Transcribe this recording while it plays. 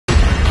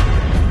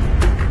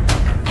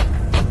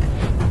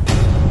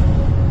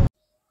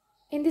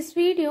this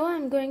video, I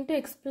am going to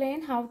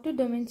explain how to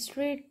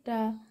demonstrate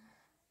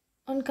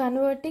on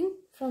converting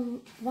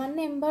from one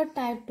number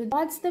type to.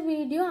 Watch the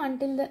video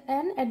until the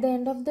end. At the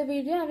end of the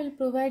video, I will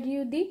provide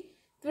you the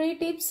 3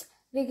 tips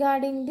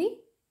regarding the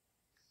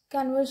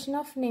conversion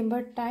of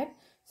number type.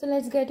 So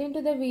let's get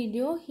into the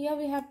video. Here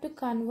we have to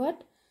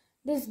convert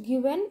this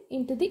given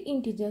into the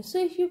integer.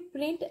 So if you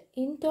print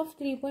int of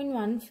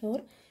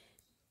 3.14,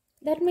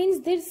 that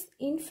means this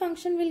int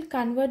function will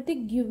convert the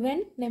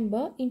given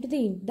number into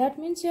the int. That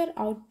means your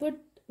output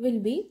will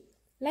be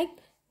like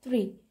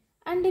 3.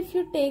 And if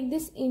you take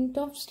this int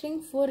of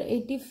string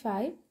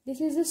 485,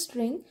 this is a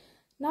string.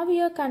 Now we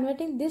are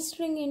converting this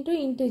string into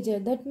integer.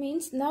 That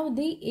means now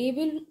the a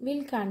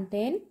will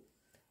contain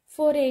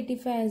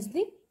 485 as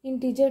the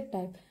integer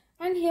type.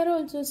 And here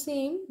also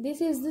same, this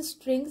is the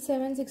string,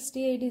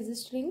 768 is the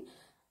string.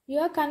 You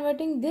are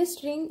converting this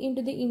string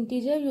into the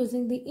integer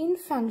using the int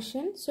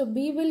function. So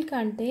b will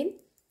contain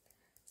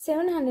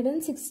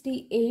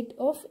 768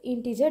 of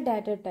integer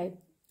data type.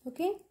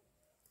 Okay.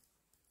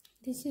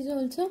 This is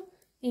also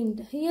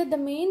int. Here the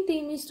main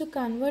theme is to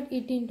convert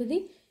it into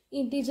the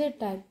integer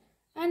type.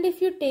 And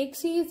if you take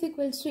c is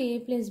equals to a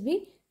plus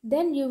b,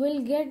 then you will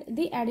get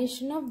the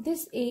addition of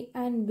this a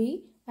and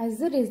b as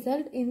the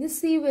result in the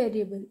c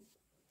variable.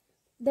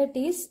 That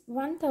is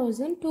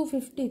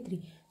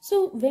 1253.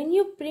 So when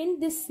you print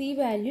this c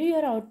value,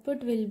 your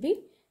output will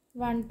be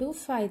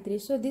 1253.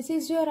 So this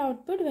is your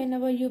output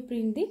whenever you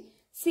print the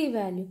c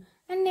value.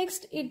 And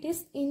next it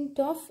is int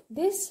of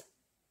this.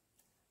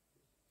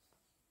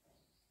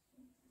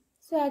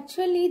 So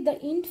actually the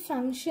int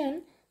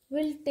function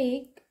will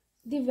take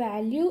the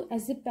value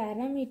as the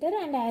parameter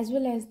and as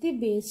well as the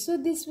base. So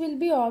this will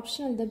be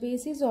optional. The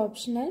base is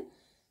optional.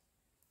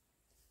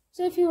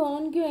 So if you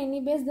won't give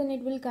any base, then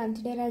it will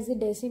consider as a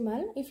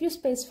decimal. If you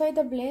specify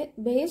the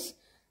base,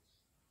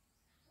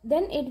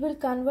 then it will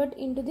convert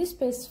into the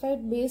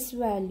specified base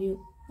value.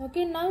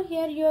 Okay, now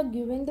here you are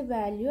given the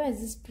value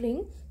as a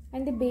string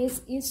and the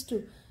base is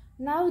 2.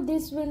 Now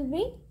this will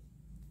be,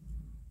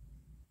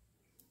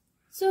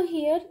 so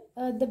here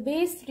the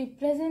base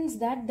represents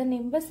that the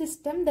number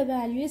system the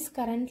value is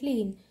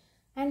currently in,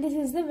 and this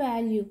is the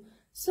value.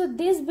 So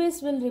this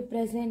base will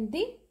represent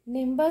the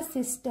number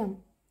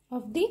system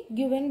of the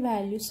given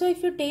value. So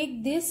if you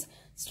take this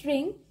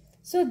string,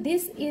 so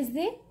this is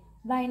the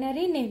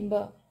binary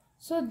number.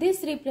 So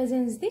this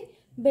represents the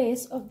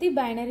base of the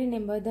binary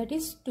number, that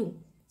is 2.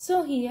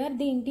 So here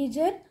the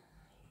integer,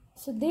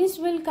 so this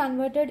will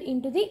converted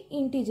into the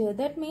integer.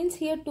 That means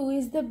here 2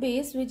 is the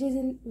base, which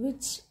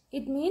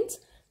it means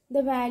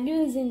the value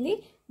is in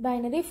the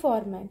binary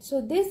format.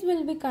 So this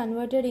will be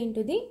converted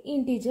into the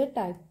integer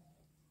type.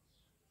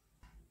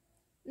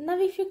 Now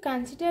if you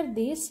consider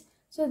this,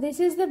 so this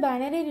is the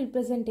binary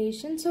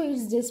representation, so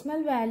its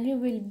decimal value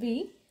will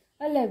be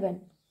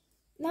 11.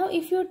 Now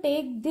if you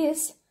take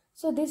this,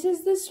 so this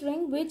is the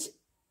string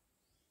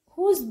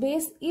whose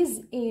base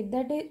is a,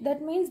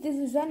 that means this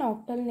is an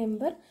octal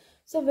number.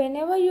 So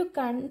whenever you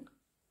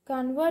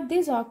convert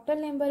this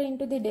octal number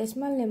into the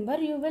decimal number,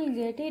 you will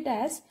get it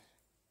as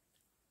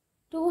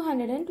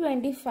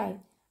 225.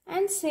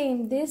 And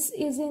same, this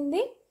is in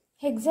the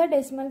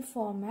hexadecimal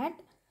format.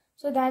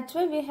 So that's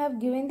why we have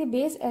given the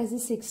base as a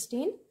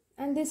 16.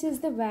 And this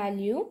is the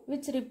value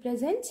which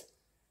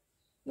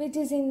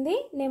is in the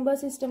number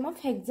system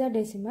of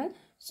hexadecimal.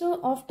 So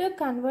after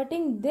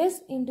converting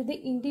this into the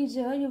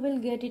integer, you will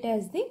get it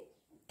as the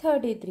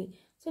 33.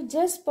 So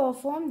just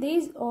perform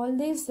all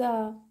these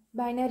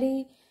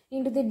binary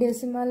into the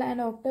decimal and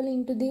octal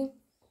into the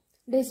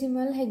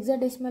decimal,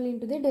 hexadecimal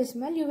into the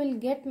decimal. You will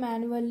get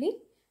manually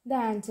the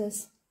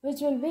answers,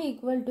 which will be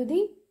equal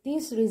to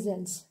these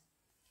results.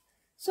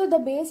 So the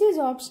base is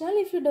optional.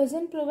 If you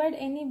doesn't provide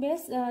any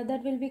base,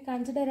 that will be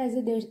considered as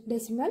a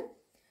decimal.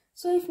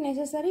 So if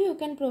necessary, you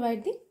can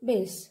provide the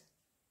base.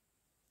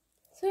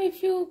 So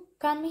if you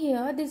come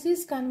here, this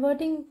is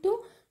converting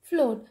to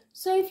float.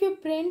 So if you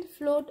print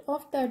float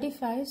of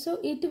 35, so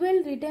it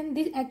will return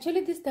this.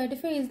 Actually this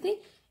 35 is the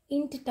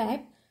int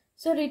type.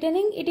 So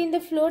returning it in the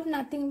float,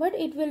 nothing but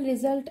it will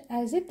result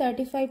as a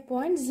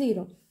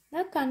 35.0.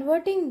 Now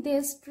converting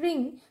this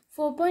string,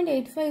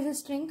 4.85 is a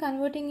string,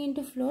 converting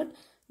into float,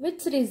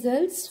 which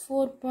results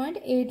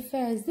 4.85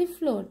 as the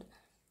float.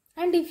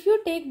 And if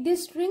you take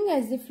this string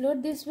as the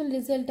float, this will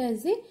result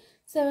as the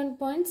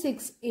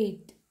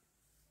 7.68.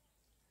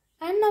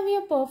 And now we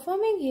are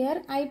performing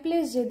here I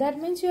plus j.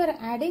 That means you are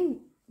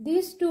adding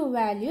these two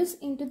values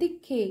into the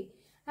k,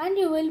 and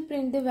you will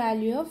print the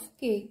value of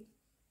k.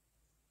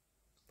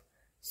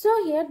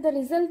 So here the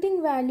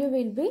resulting value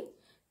will be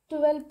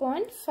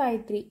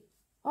 12.53.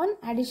 On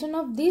addition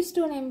of these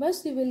two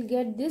numbers, you will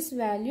get this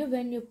value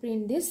when you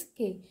print this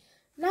k.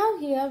 Now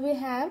here we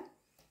have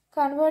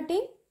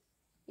converting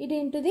it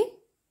into the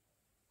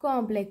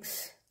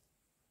complex.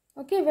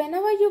 Okay,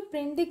 whenever you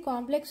print the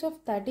complex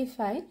of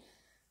 35,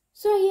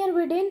 so here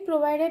we didn't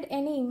provided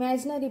any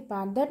imaginary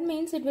part. That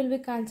means it will be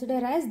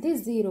considered as the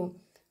 0.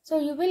 So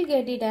you will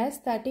get it as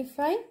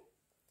 35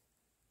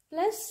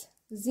 plus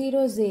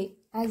 0j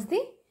as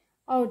the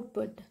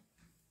output.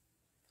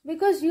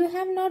 because you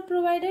have not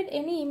provided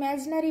any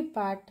imaginary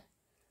part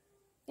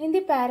in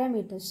the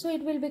parameters, so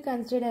it will be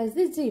considered as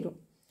the 0.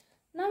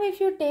 Now if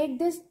you take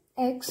this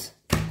x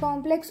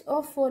complex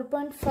of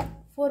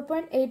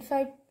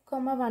 4.85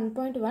 comma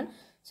 1.1,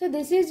 so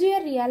this is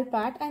your real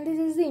part and this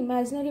is the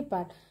imaginary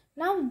part.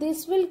 Now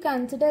this will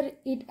consider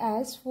it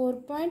as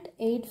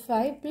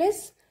 4.85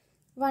 plus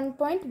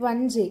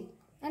 1.1j,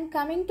 and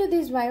coming to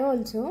this y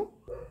also,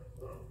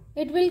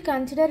 it will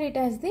consider it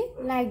as the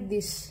like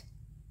this.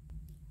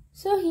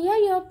 So here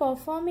you are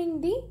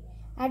performing the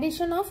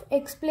addition of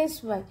x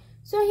plus y.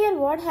 So here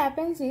what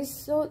happens is,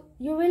 so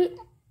you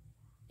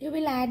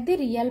will add the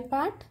real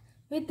part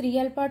with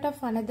real part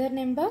of another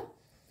number,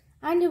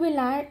 and you will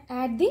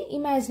add the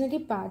imaginary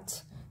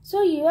parts.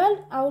 So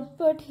your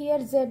output here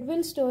z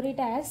will store it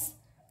as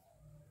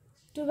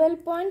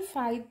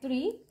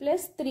 12.53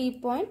 plus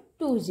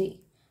 3.2j.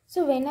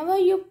 So whenever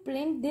you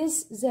print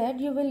this z,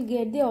 you will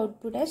get the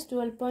output as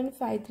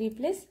 12.53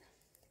 plus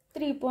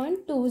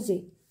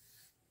 3.2j.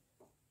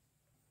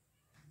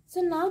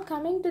 So now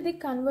coming to the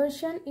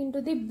conversion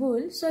into the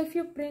bool. So if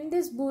you print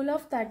this bool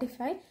of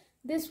 35,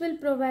 this will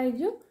provide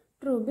you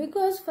true,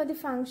 because for the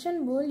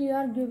function bool you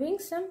are giving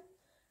some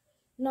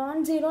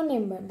non-zero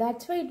number.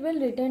 That's why it will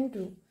return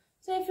true.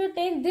 So if you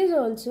take this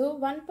also,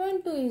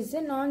 1.2 is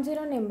a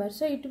non-zero number,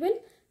 so it will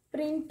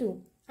print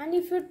 2. And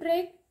if you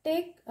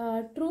take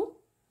true,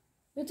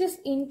 which is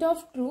int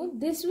of true,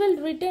 this will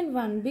return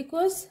 1,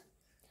 because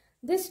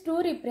this 2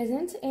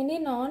 represents any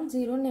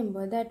non-zero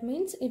number. That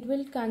means it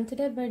will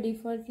consider by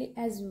defaultly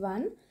as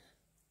 1.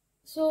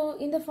 So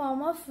in the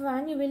form of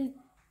 1,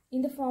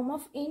 in the form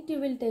of int, you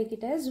will take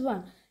it as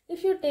 1.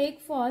 If you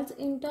take false,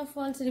 int of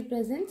false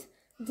represents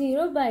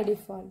 0 by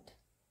default.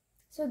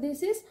 So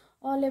this is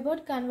all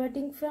about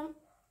converting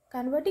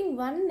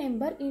one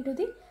number into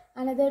the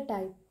another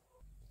type.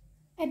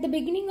 At the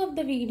beginning of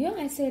the video,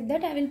 I said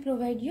that I will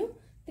provide you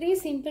 3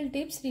 simple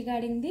tips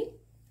regarding the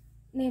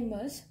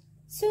numbers.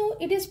 So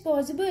it is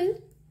possible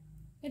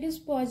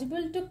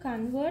to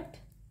convert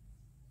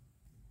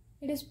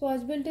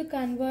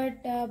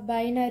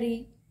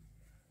binary,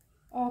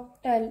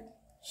 octal,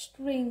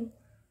 string,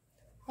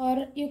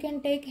 or you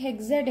can take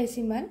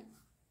hexadecimal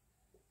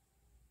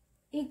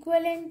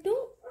equivalent to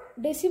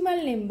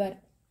decimal number.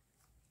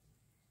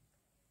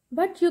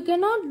 But you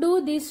cannot do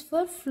this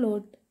for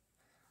float.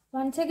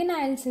 Once again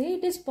I will say,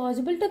 it is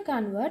possible to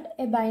convert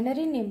a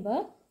binary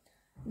number,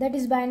 that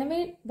is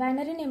binary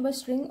number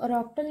string or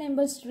octal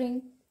number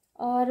string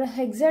or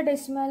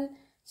hexadecimal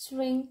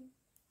string,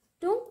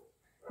 to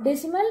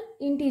decimal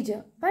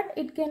integer, but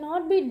it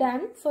cannot be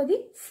done for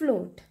the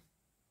float.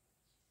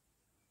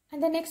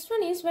 And the next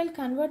one is, while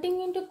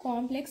converting into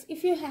complex,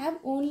 if you have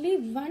only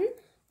one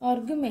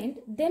argument,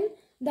 then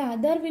the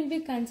other will be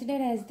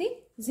considered as the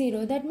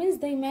 0. That means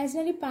the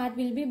imaginary part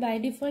will be by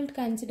default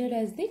considered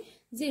as the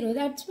 0.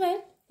 That's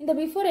why in the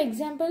before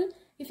example,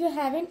 if you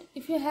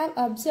have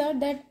observed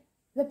that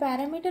the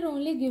parameter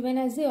only given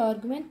as the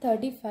argument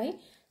 35,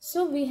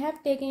 so we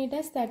have taken it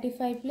as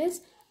 35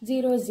 plus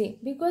 0j,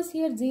 because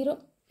here 0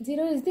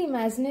 is the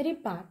imaginary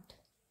part.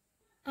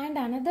 And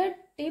another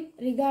tip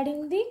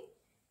regarding the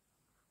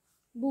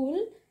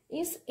bool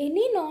is,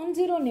 any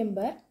non-zero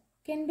number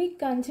can be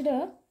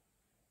considered,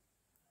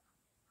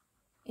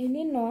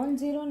 any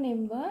non-zero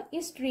number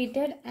is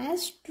treated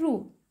as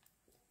true,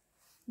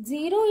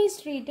 0 is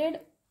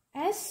treated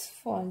as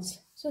false.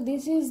 So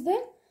this is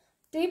the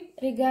tip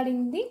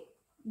regarding the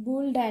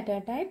Boolean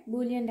data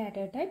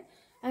type,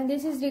 and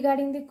this is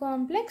regarding the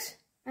complex,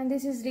 and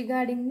this is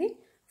regarding the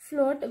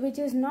float, which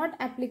is not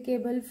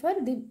applicable for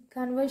the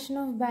conversion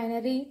of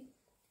binary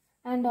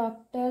and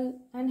octal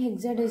and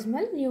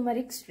hexadecimal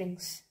numeric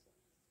strings.